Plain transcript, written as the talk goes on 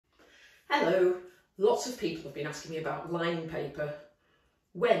Hello, lots of people have been asking me about lining paper.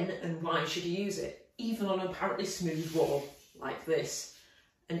 When and why should you use it, even on an apparently smooth wall like this?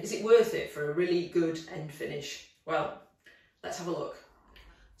 And is it worth it for a really good end finish? Well, let's have a look.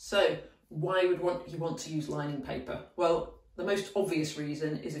 So, why would you want to use lining paper? Well, the most obvious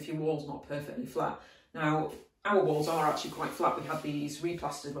reason is if your wall's not perfectly flat. Now, our walls are actually quite flat. We had these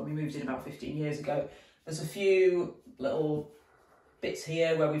replastered when we moved in about 15 years ago. There's a few little bits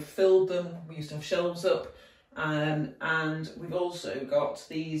here where we've filled them. We used to have shelves up, and we've also got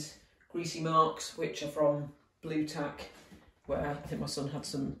these greasy marks which are from blue tack, where I think my son had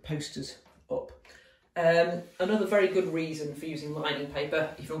some posters up. Another very good reason for using lining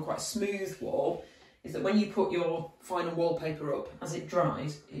paper, if you're on quite a smooth wall, is that when you put your final wallpaper up, as it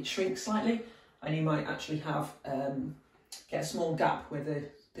dries, it shrinks slightly, and you might actually have get a small gap where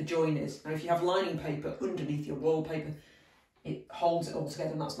the join is. Now, if you have lining paper underneath your wallpaper, it holds it all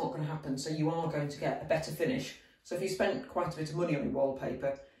together, and that's not going to happen. So you are going to get a better finish. So if you spent quite a bit of money on your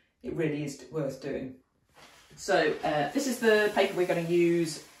wallpaper, it really is worth doing. So this is the paper we're going to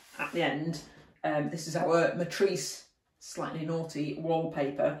use at the end. This is our Matrice Slightly Naughty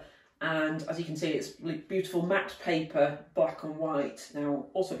wallpaper. And as you can see, it's beautiful matte paper, black and white. Now,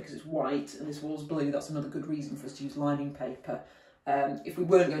 also because it's white and this wall's blue, that's another good reason for us to use lining paper. If we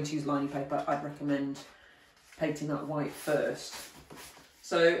weren't going to use lining paper, I'd recommend painting that white first.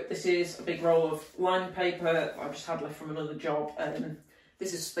 So this is a big roll of lining paper I just had left from another job.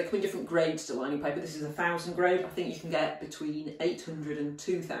 They come in different grades to lining paper. This is 1000 grade. I think you can get between 800 and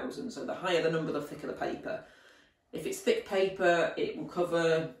 2000. So the higher the number, the thicker the paper. If it's thick paper, it will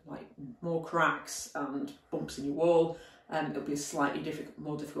cover like more cracks and bumps in your wall. It'll be slightly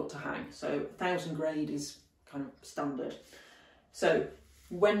more difficult to hang. So 1000 grade is kind of standard. So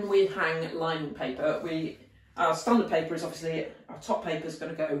when we hang lining paper, our standard paper is obviously, our top paper is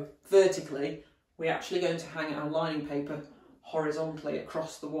going to go vertically. We're actually going to hang our lining paper horizontally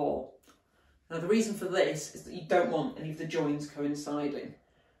across the wall. Now the reason for this is that you don't want any of the joins coinciding.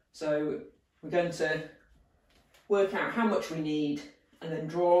 So we're going to work out how much we need and then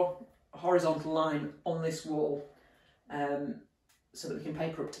draw a horizontal line on this wall so that we can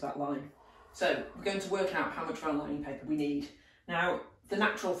paper up to that line. So we're going to work out how much of our lining paper we need. Now, the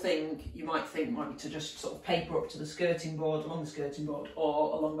natural thing you might think might be to just sort of paper up to the skirting board, along the skirting board,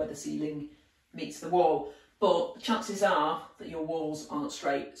 or along where the ceiling meets the wall. But the chances are that your walls aren't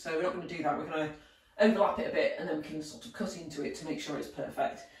straight, so we're not going to do that. We're going to overlap it a bit, and then we can sort of cut into it to make sure it's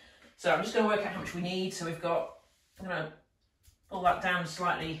perfect. So I'm just going to work out how much we need. So I'm going to pull that down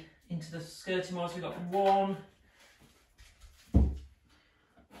slightly into the skirting board. So we've got 1,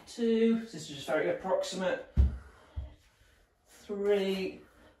 2, this is just very approximate, 3,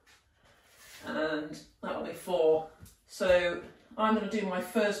 and that'll be 4. So I'm going to do my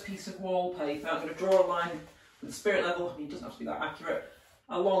first piece of wallpaper. I'm going to draw a line with the spirit level, I mean it doesn't have to be that accurate,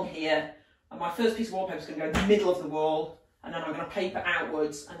 along here. And my first piece of wallpaper is going to go in the middle of the wall, and then I'm going to paper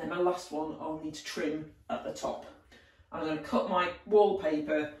outwards, and then my last one I'll need to trim at the top. I'm going to cut my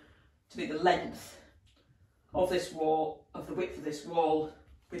wallpaper to be the length of this wall, of the width of this wall,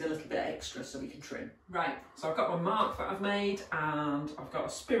 with a little bit extra so we can trim. Right, so I've got my mark that I've made, and I've got a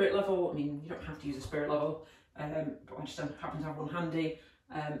spirit level. I mean, you don't have to use a spirit level, but I just happen to have one handy.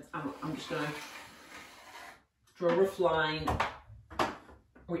 And I'm just going to draw a rough line,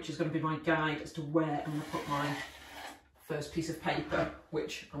 which is going to be my guide as to where I'm going to put my first piece of paper,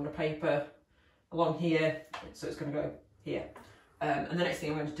 which I'm going to paper along here, so it's going to go here. And the next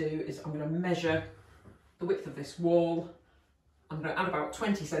thing I'm going to do is I'm going to measure the width of this wall. I'm going to add about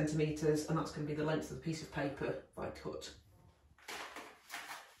 20 centimetres, and that's going to be the length of the piece of paper I cut.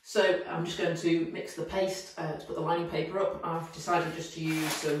 So I'm just going to mix the paste to put the lining paper up. I've decided just to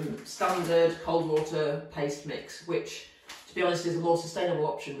use some standard cold water paste mix, which, to be honest, is a more sustainable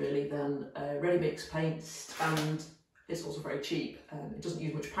option really than ready mix paste, and it's also very cheap. It doesn't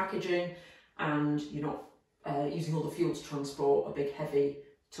use much packaging, and you're not using all the fuel to transport a big heavy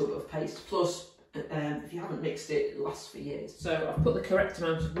tub of paste. Plus, if you haven't mixed it, it lasts for years. So I've put the correct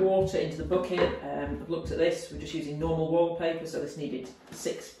amount of water into the bucket. I've looked at this, we're just using normal wallpaper, so this needed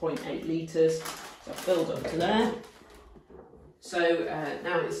 6.8 litres. So I've filled up to there. So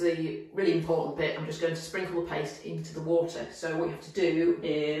now it's the really important bit. I'm just going to sprinkle the paste into the water. So what you have to do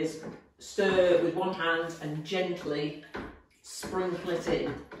is stir with one hand and gently sprinkle it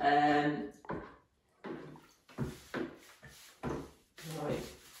in. Right.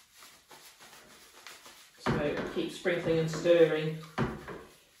 So keep sprinkling and stirring.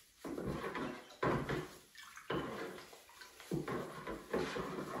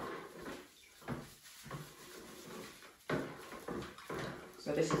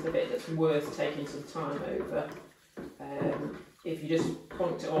 So this is is the bit that's worth taking some time over. If you just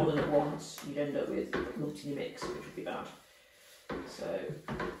point it all in at once, you'd end up with lumps in your mix, which would be bad. So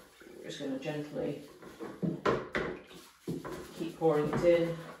we're just going to gently keep pouring it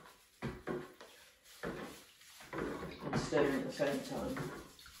in and stirring at the same time.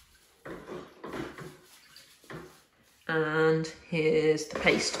 And here's the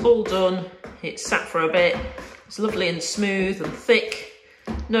paste all done. It's sat for a bit. It's lovely and smooth and thick,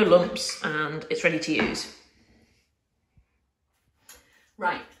 no lumps, and it's ready to use.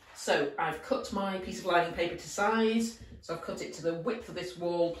 Right, so I've cut my piece of lining paper to size. So I've cut it to the width of this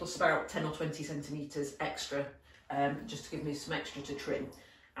wall plus about 10 or 20 centimetres extra, just to give me some extra to trim.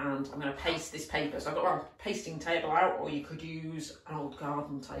 And I'm going to paste this paper. So I've got a pasting table out, or you could use an old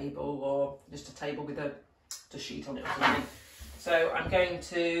garden table or just a table with a sheet on it or something. So I'm going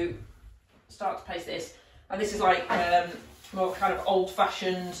to start to paste this. And this is like more kind of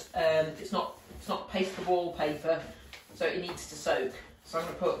old-fashioned, it's not paste the wallpaper, so it needs to soak. So I'm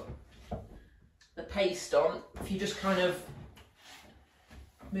going to put the paste on. If you just kind of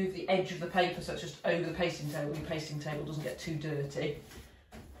move the edge of the paper so it's just over the pasting table, your pasting table doesn't get too dirty.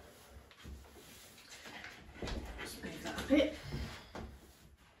 Just move that a bit.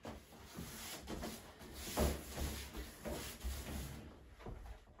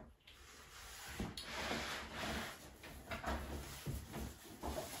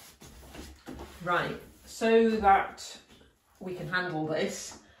 Right, so that we can handle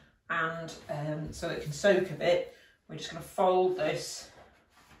this and so it can soak a bit, we're just going to fold this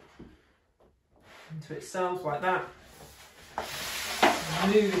into itself like that,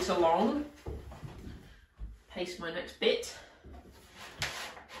 move it along, paste my next bit.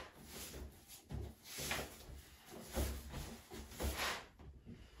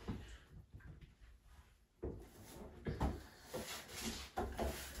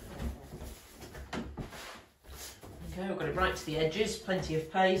 Okay, I've got it right to the edges, plenty of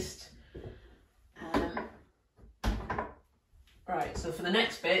paste. Right, so for the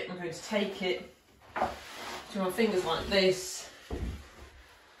next bit, I'm going to take it to my fingers like this,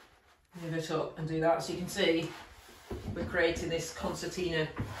 move it up and do that. So you can see we're creating this concertina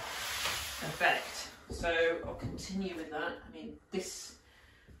effect. So I'll continue with that. I mean, this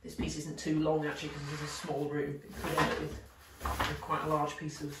piece isn't too long actually because this is a small room. It could end up with quite a large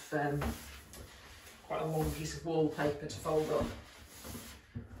piece of quite a long piece of wallpaper to fold up.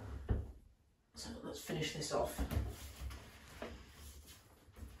 So let's finish this off.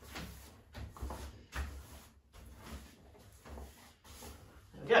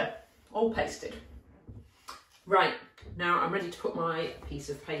 There we go, all pasted. Right, now I'm ready to put my piece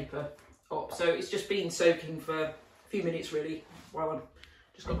of paper up. So it's just been soaking for a few minutes really while I've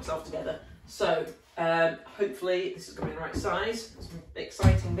just got myself together. So hopefully this is going to be the right size. That's an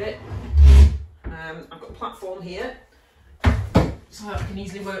exciting bit. I've got a platform here, so I can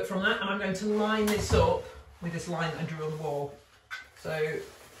easily work from that, and I'm going to line this up with this line that I drew on the wall. So it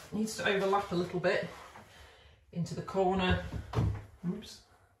needs to overlap a little bit into the corner. Oops.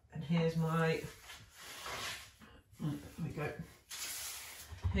 And here's my, there we go.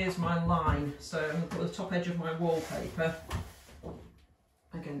 Here's my line. So I'm going to put the top edge of my wallpaper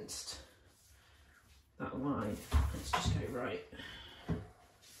against that line. Let's just get it right.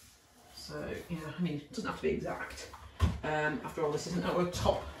 So, yeah, I mean, it doesn't have to be exact. After all, this isn't our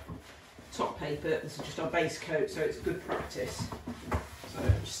top paper, this is just our base coat, so it's good practice. So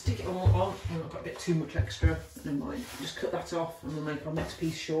just stick it all on. I've got a bit too much extra, never mind. Just cut that off and we'll make our next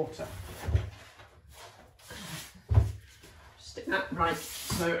piece shorter. Stick that right,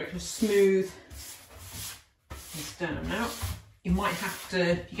 so I can smooth this down now. You might have to,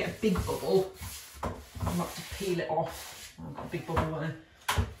 if you get a big bubble, you might have to peel it off. I've got a big bubble there.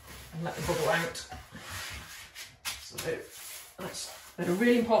 And let the bubble out. So that's a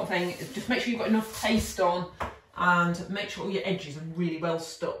really important thing is just make sure you've got enough paste on and make sure all your edges are really well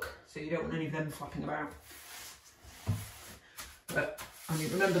stuck so you don't want any of them flapping about. But I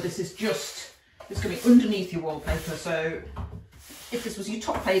mean, remember this is just, it's going to be underneath your wallpaper, so if this was your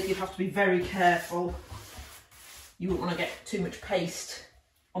top paper you'd have to be very careful. You wouldn't want to get too much paste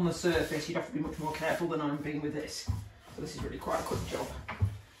on the surface, you'd have to be much more careful than I'm being with this. So this is really quite a quick job.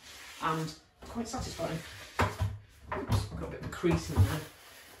 And quite satisfying. Oops, I've got a bit of a crease in there.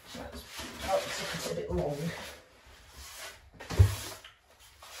 Let's cut it a bit long.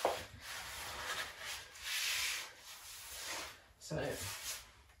 So,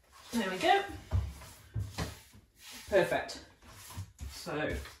 there we go. Perfect.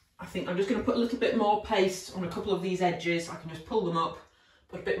 So, I think I'm just going to put a little bit more paste on a couple of these edges. I can just pull them up,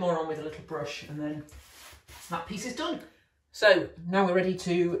 put a bit more on with a little brush, and then that piece is done. So now we're ready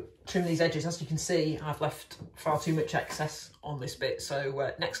to trim these edges. As you can see, I've left far too much excess on this bit.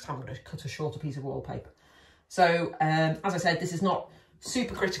 So next time I'm going to cut a shorter piece of wallpaper. So as I said, this is not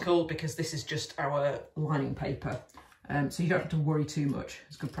super critical because this is just our lining paper. So you don't have to worry too much.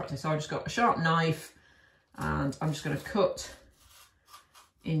 It's good practice. So I've just got a sharp knife and I'm just going to cut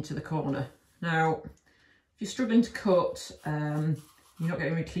into the corner. Now, if you're struggling to cut, you're not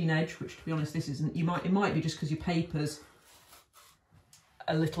getting a clean edge, which to be honest, this isn't. It might be just because your paper's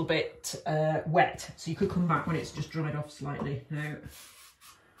a little bit wet, so you could come back when it's just dried off slightly. Now,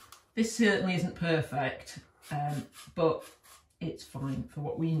 this certainly isn't perfect, but it's fine for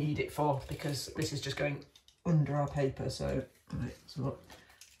what we need it for because this is just going under our paper. So, right, so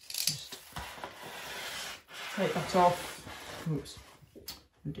just take that off. Oops,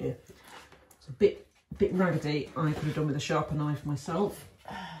 oh dear, it's a bit raggedy. I could have done with a sharper knife myself.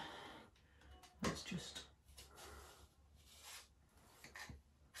 Let's just.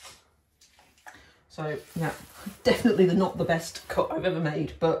 So yeah, definitely not the best cut I've ever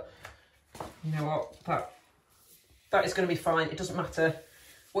made, but you know what, that is going to be fine. It doesn't matter.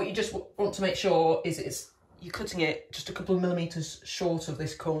 What you just want to make sure is you're cutting it just a couple of millimetres short of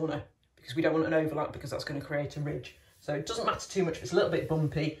this corner because we don't want an overlap because that's going to create a ridge. So it doesn't matter too much if it's a little bit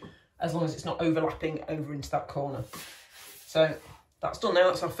bumpy as long as it's not overlapping over into that corner. So that's done now,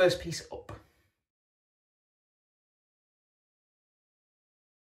 that's our first piece up.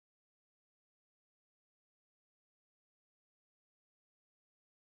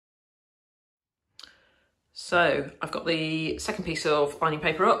 So I've got the second piece of lining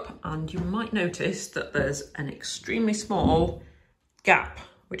paper up and you might notice that there's an extremely small gap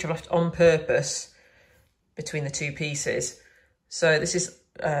which I've left on purpose between the two pieces. So this is,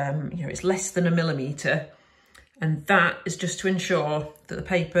 you know, it's less than 1 millimetre, and that is just to ensure that the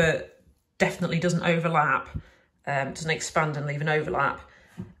paper definitely doesn't overlap, doesn't expand and leave an overlap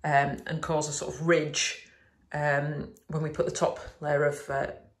and cause a sort of ridge when we put the top layer of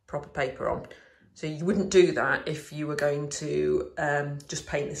proper paper on. So you wouldn't do that if you were going to just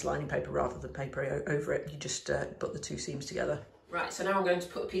paint this lining paper rather than paper over it. You just put the two seams together. Right, so now I'm going to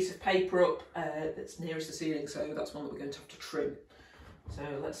put a piece of paper up that's nearest the ceiling, so that's one that we're going to have to trim. So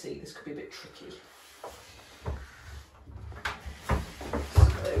let's see, this could be a bit tricky.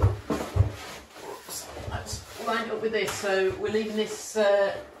 So let's line it up with this. So we're leaving this,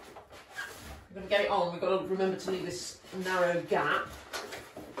 we're going to get it on. We've got to remember to leave this narrow gap.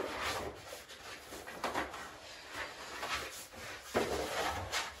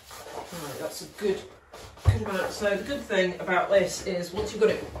 That's a good amount. So the good thing about this is once you've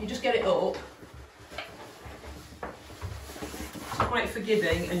got it, you just get it up. It's quite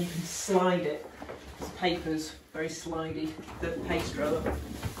forgiving and you can slide it. The paper's very slidey, the paste rather.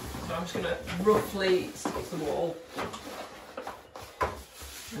 So I'm just going to roughly stick it to the wall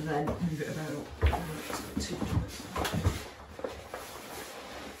and then move it about.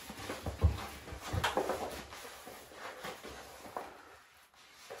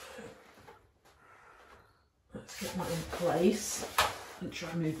 Get that in place and try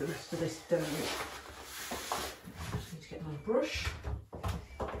and move the rest of this down. Just need to get my brush.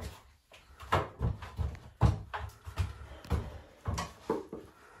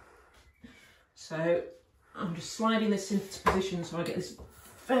 So I'm just sliding this into position so I get this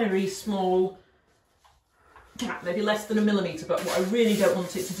very small gap, maybe less than 1 millimetre, but what I really don't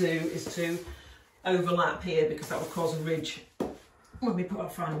want it to do is to overlap here because that will cause a ridge when we put our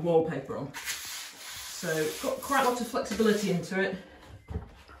final wallpaper on. So it's got quite a lot of flexibility into it.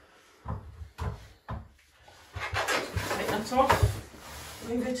 Take that off,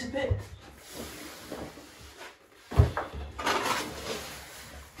 move it a bit.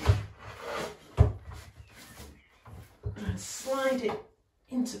 And slide it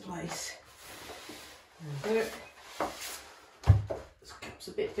into place. There we go. This cap's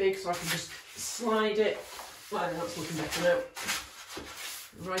a bit big so I can just slide it. Well, that's looking better now.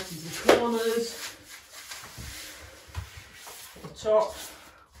 Right into the corners. Top.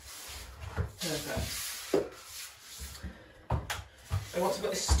 Perfect. So once I've got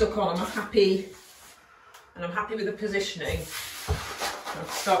this stuck on, I'm happy, and I'm happy with the positioning. I'll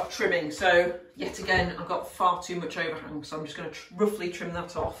start trimming. So yet again, I've got far too much overhang, so I'm just going to roughly trim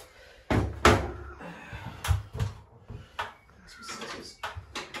that off.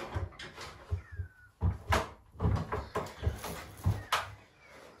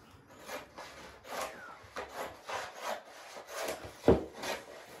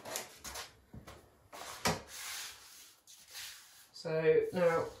 So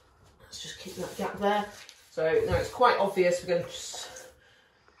now let's just keep that gap there. So now it's quite obvious we're going to just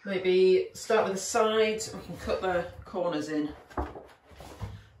maybe start with the sides, we can cut the corners in.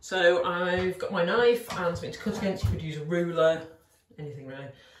 So I've got my knife and something to cut against. You could use a ruler, anything really.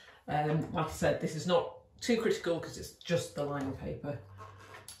 Like I said, this is not too critical because it's just the lining paper.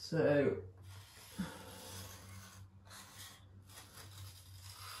 So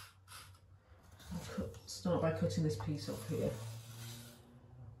I'll start by cutting this piece off here.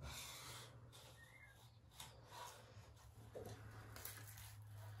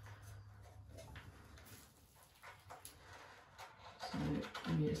 So,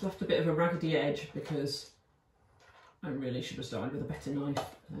 I mean, it's left a bit of a raggedy edge because I really should have started with a better knife,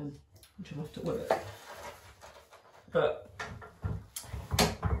 which I've left at work. But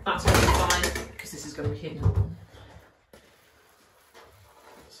that's going to be fine because this is going to be hidden.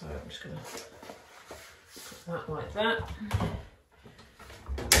 So I'm just going to put that like that.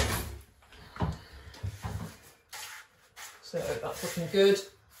 So that's looking good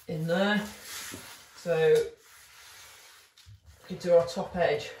in there. So we can do our top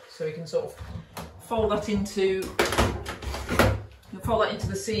edge. So we can sort of fold that into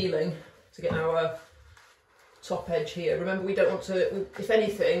the ceiling to get our top edge here. Remember, we don't want to, if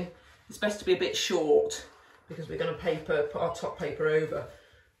anything, it's best to be a bit short because we're going to put our top paper over.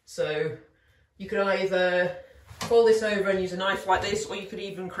 So you could either fold this over and use a knife like this, or you could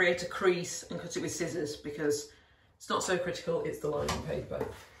even create a crease and cut it with scissors because it's not so critical, it's the lining paper.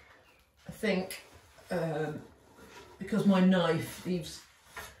 I think because my knife leaves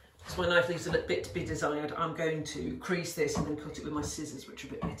a little bit to be desired, I'm going to crease this and then cut it with my scissors, which are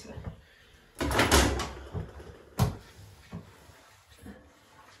a bit better.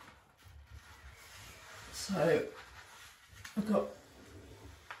 So I've got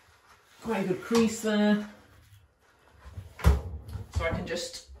quite a good crease there. So I can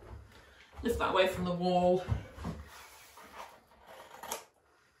just lift that away from the wall.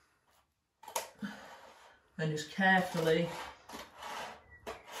 And just carefully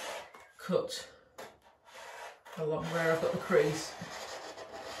cut along where I've got the crease.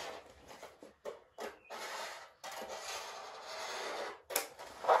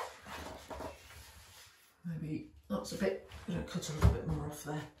 Maybe that's a bit, I'm going to cut a little bit more off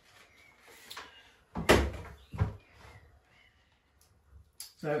there.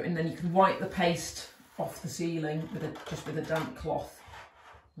 So, and then you can wipe the paste off the ceiling just with a damp cloth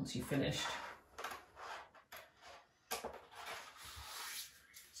once you've finished.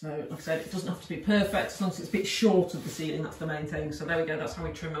 So, like I said, it doesn't have to be perfect, as long as it's a bit short of the ceiling, that's the main thing. So there we go, that's how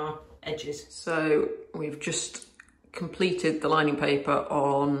we trim our edges. So we've just completed the lining paper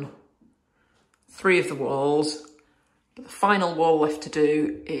on 3 of the walls, but the final wall left to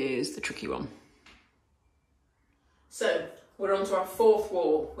do is the tricky one. So we're on to our 4th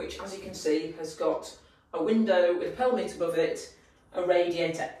wall, which, as you can see, has got a window with a pelmet above it, a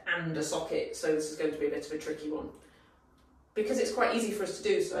radiator and a socket. So this is going to be a bit of a tricky one. Because it's quite easy for us to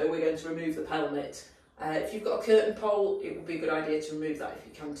do so, we're going to remove the pelmet. If you've got a curtain pole, it would be a good idea to remove that if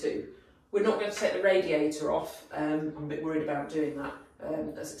you can too. We're not going to take the radiator off. I'm a bit worried about doing that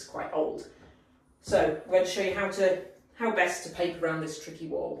as it's quite old. So I'm going to show you how best to paper around this tricky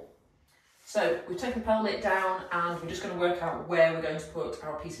wall. So we've taken the pelmet down and we're just going to work out where we're going to put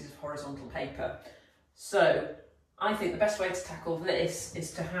our pieces of horizontal paper. So I think the best way to tackle this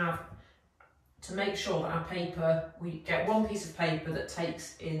is to make sure that our paper, we get one piece of paper that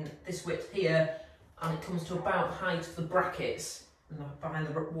takes in this width here and it comes to about the height of the brackets behind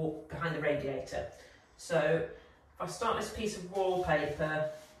the radiator. So if I start this piece of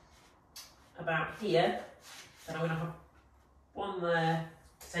wallpaper about here, then I'm going to have one there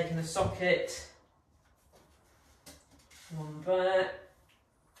to take in the socket, one there,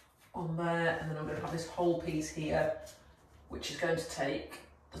 and then I'm going to have this whole piece here, which is going to take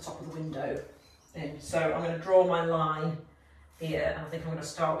the top of the window in. So I'm going to draw my line here, and I think I'm going to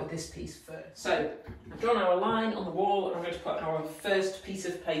start with this piece first. So I've drawn our line on the wall, and I'm going to put our first piece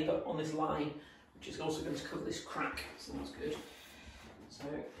of paper on this line, which is also going to cover this crack, so that's good. So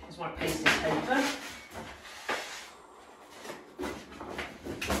here's my pasted paper.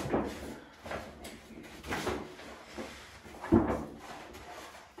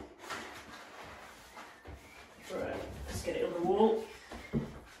 Right, let's get it on the wall. I'm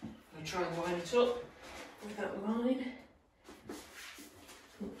going to try and line it up with that line.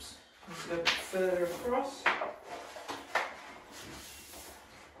 Oops, let's go a bit further across.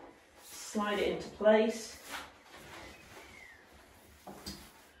 Slide it into place.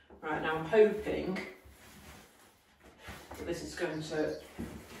 Right, now I'm hoping that this is going to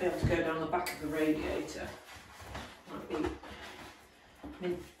be able to go down the back of the radiator. Might be, I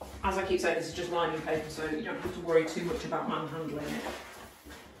mean, as I keep saying, this is just lining paper, so you don't have to worry too much about manhandling it.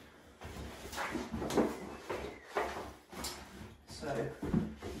 So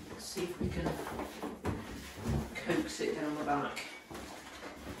let's see if we can coax it down the back.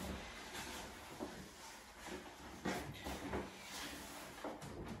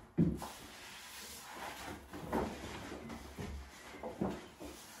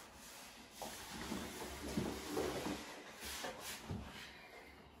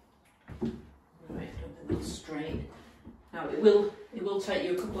 Now it will take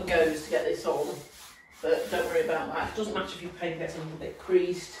you a couple of goes to get this on, but don't worry about that. It doesn't matter if your paper gets a little bit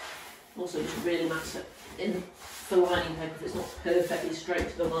creased. Also, it doesn't really matter for lining paper if it's not perfectly straight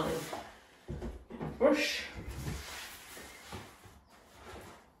to the line. Brush.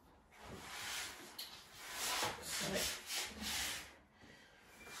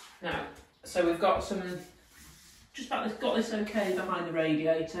 Now, so we've got got this okay behind the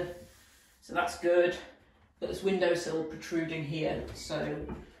radiator, so that's good. Got this windowsill protruding here, so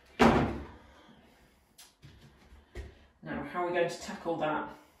now how are we going to tackle that?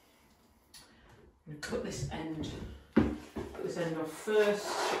 I'm going to cut this end off first.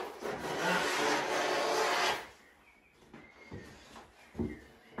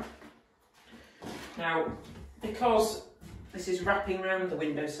 Now, because this is wrapping around the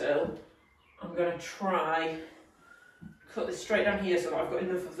windowsill, I'm going to try cut this straight down here so that I've got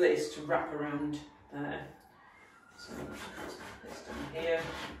enough of this to wrap around there. So this down here.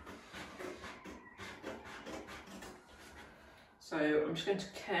 So I'm just going to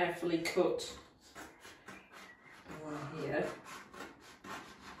carefully cut along here,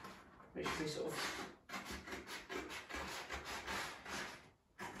 which we sort of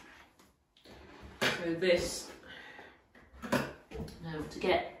so this now to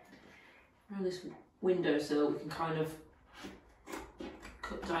get around this windowsill we can kind of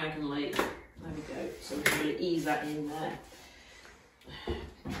cut diagonally. There we go, so we can really ease that in there.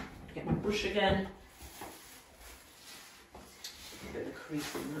 Get my brush again. A bit of a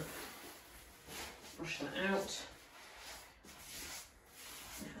crease in that. Brush that out.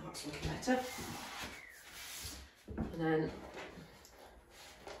 Now that's looking better. And then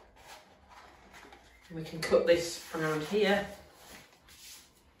we can cut this around here.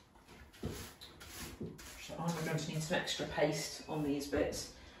 So I'm going to need some extra paste on these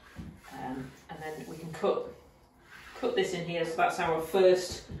bits. And then we can cut this in here, so that's our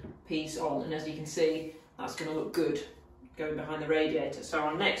first piece on, and as you can see that's going to look good going behind the radiator. So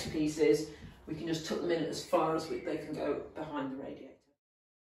our next piece is we can just tuck them in as far as they can go behind the radiator.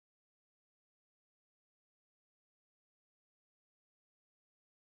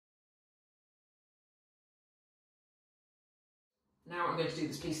 Now I'm going to do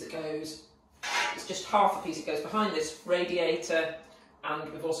this piece that goes, it's just half a piece that goes behind this radiator,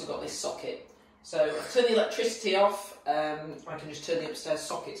 and we've also got this socket. So I've turned the electricity off. I can just turn the upstairs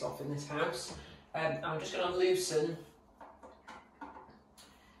sockets off in this house. I'm just going to loosen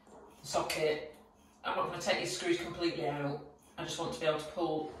the socket. I'm not going to take these screws completely out. I just want to be able to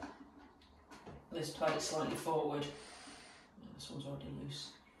pull this plate slightly forward. This one's already loose.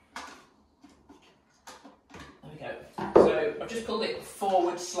 There we go. So I've just pulled it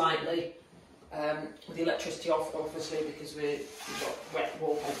forward slightly. With the electricity off, obviously, because we've got wet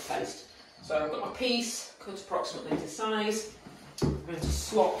wallpaper paste. So I've got my piece cut approximately to size. I'm going to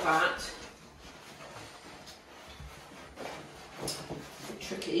slot that. It's a bit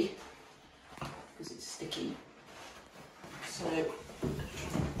tricky because it's sticky. So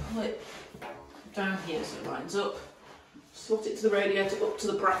pull it down here so it lines up. Slot it to the radiator up to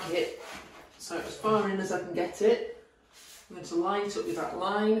the bracket. So as far in as I can get it. I'm going to line it up with that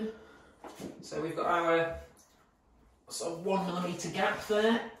line. So we've got our sort of 1mm gap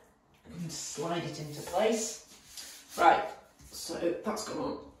there. We can slide it into place. Right, so that's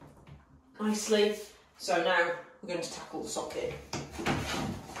gone on nicely. So now we're going to tackle the socket.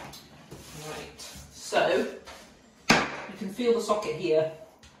 Right, so you can feel the socket here.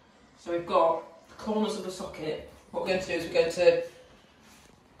 So we've got the corners of the socket. What we're going to do is we're going to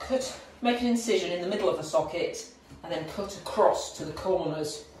make an incision in the middle of the socket and then cut across to the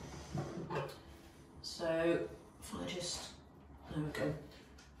corners. So if I just, there we go,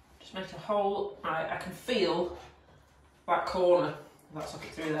 just make a hole. Right, I can feel that corner of that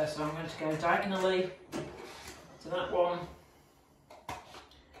socket through there, so I'm going to go diagonally to that one,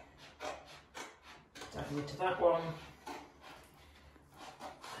 diagonally to that one,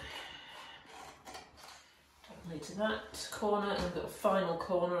 diagonally to that corner, and I've got a final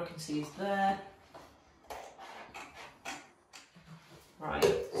corner I can see is there. Right,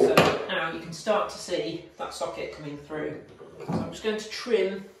 so now you can start to see that socket coming through. So I'm just going to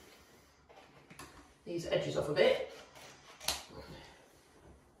trim these edges off a bit.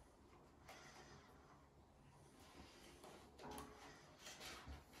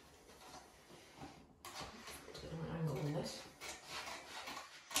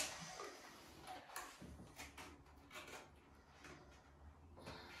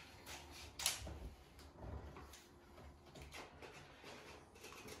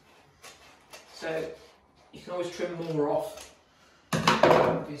 So you can always trim more off,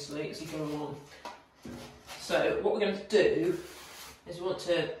 obviously, as you go along. So what we're going to do is we want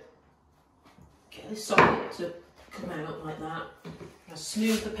to get this socket to come out like that. I'll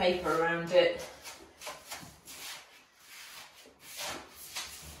smooth the paper around it.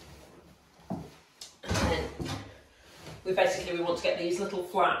 And then we want to get these little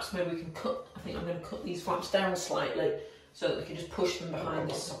flaps. Maybe we can cut, I think I'm going to cut these flaps down slightly so that we can just push them behind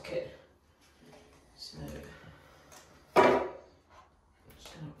this socket. So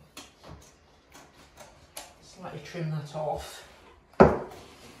just going to slightly trim that off.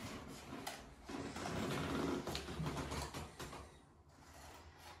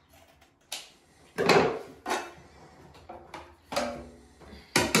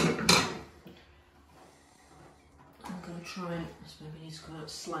 Try it, so maybe needs to go out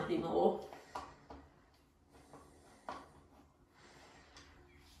slightly more.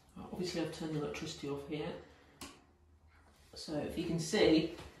 Obviously I've turned the electricity off here, so if you can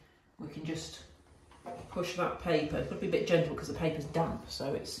see, we can just push that paper. It's got to be a bit gentle because the paper's damp,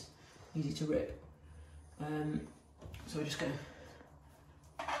 so it's easy to rip. So we're just going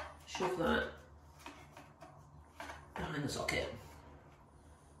to shove that behind the socket.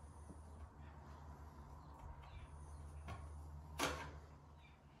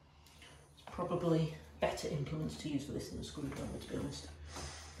 Probably better implements to use for this than a screwdriver, to be honest.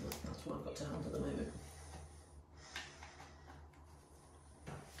 That's what I've got to hand at the moment.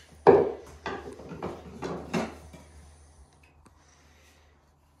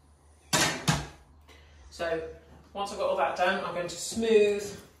 So once I've got all that done, I'm going to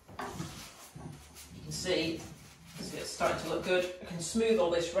smooth. You can see it's starting to look good. I can smooth all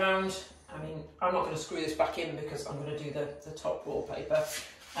this round. I mean, I'm not going to screw this back in because I'm going to do the top wallpaper.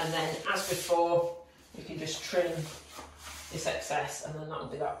 And then, as before, you can just trim this excess and then that'll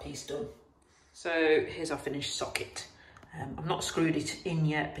be that piece done. So here's our finished socket. I've not screwed it in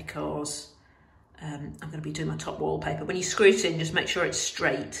yet because I'm going to be doing my top wallpaper. When you screw it in, just make sure it's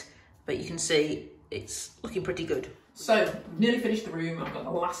straight, but you can see it's looking pretty good. So I've nearly finished the room. I've got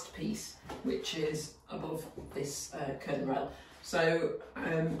the last piece, which is above this curtain rail. So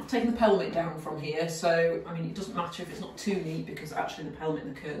I've taken the pelmet down from here, so I mean it doesn't matter if it's not too neat because actually the pelmet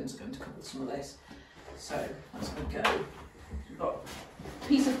and the curtains are going to cover some of this. So let's have a go. We've got a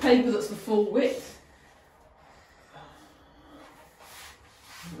piece of paper that's the full width.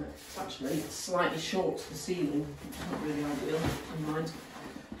 It's actually slightly short to the ceiling, which is not really ideal in mind.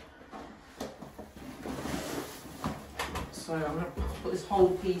 So I'm going to put this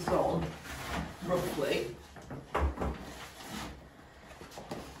whole piece on roughly.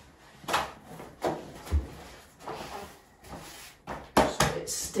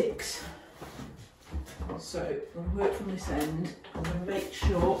 Sticks. So I'm going to work from this end. I'm going to make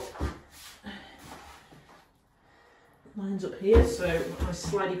sure it lines up here. So my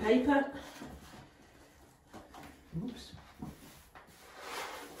slidey paper. Oops.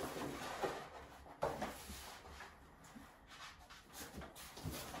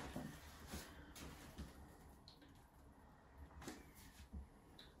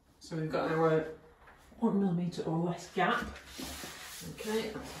 So we've got our 1mm or less gap. Okay,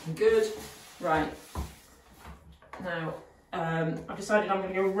 that's looking good. Right, now I've decided I'm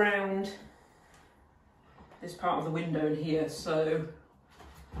going to go around this part of the window in here, so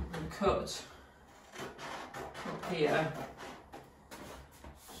I'm going to cut up here.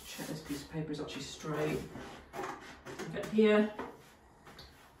 Just check this piece of paper is actually straight. Get here.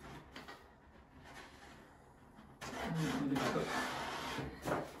 And then I'm going to cut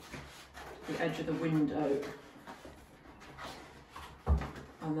the edge of the window.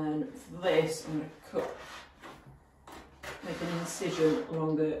 And then for this, I'm going to cut, make an incision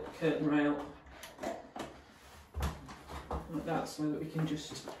along the curtain rail, like that, so that we can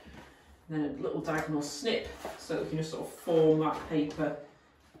just, and then a little diagonal snip, so that we can just sort of form that paper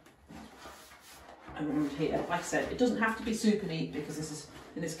around here. Like I said, it doesn't have to be super neat because this is,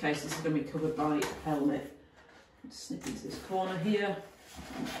 in this case, this is going to be covered by a helmet. Snip into this corner here.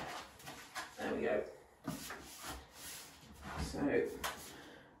 There we go. So.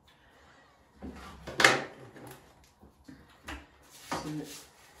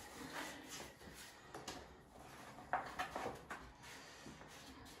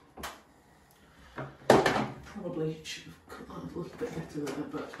 Probably should have cut that a little bit better than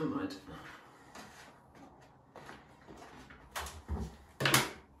that, but I might.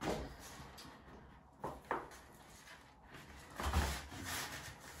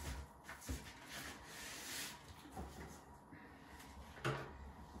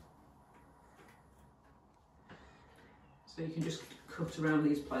 So you can just cut around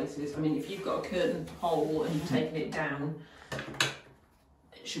these places. I mean, if you've got a curtain hole and you've taken it down,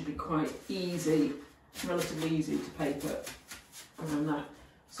 it should be quite easy, relatively easy to paper around that.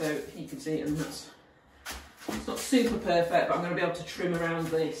 So you can see, and it's not super perfect, but I'm going to be able to trim around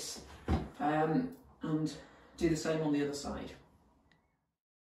this and do the same on the other side.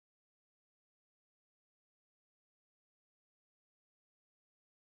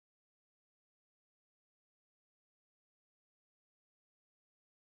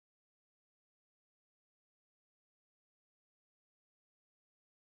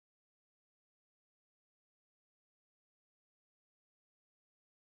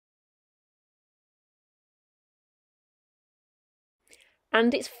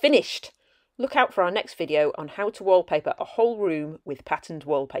 And it's finished! Look out for our next video on how to wallpaper a whole room with patterned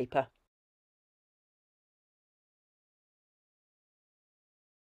wallpaper.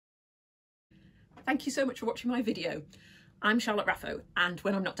 Thank you so much for watching my video. I'm Charlotte Raffo, and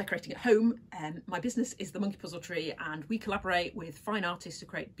when I'm not decorating at home, my business is the Monkey Puzzle Tree, and we collaborate with fine artists to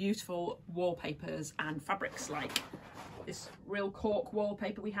create beautiful wallpapers and fabrics like this real cork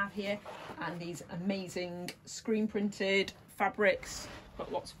wallpaper we have here, and these amazing screen printed fabrics.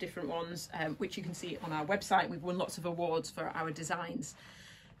 Got lots of different ones, which you can see on our website. We've won lots of awards for our designs.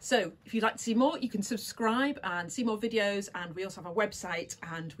 So if you'd like to see more, you can subscribe and see more videos, and we also have a website,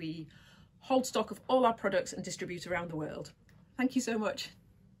 and we hold stock of all our products and distribute around the world. Thank you so much.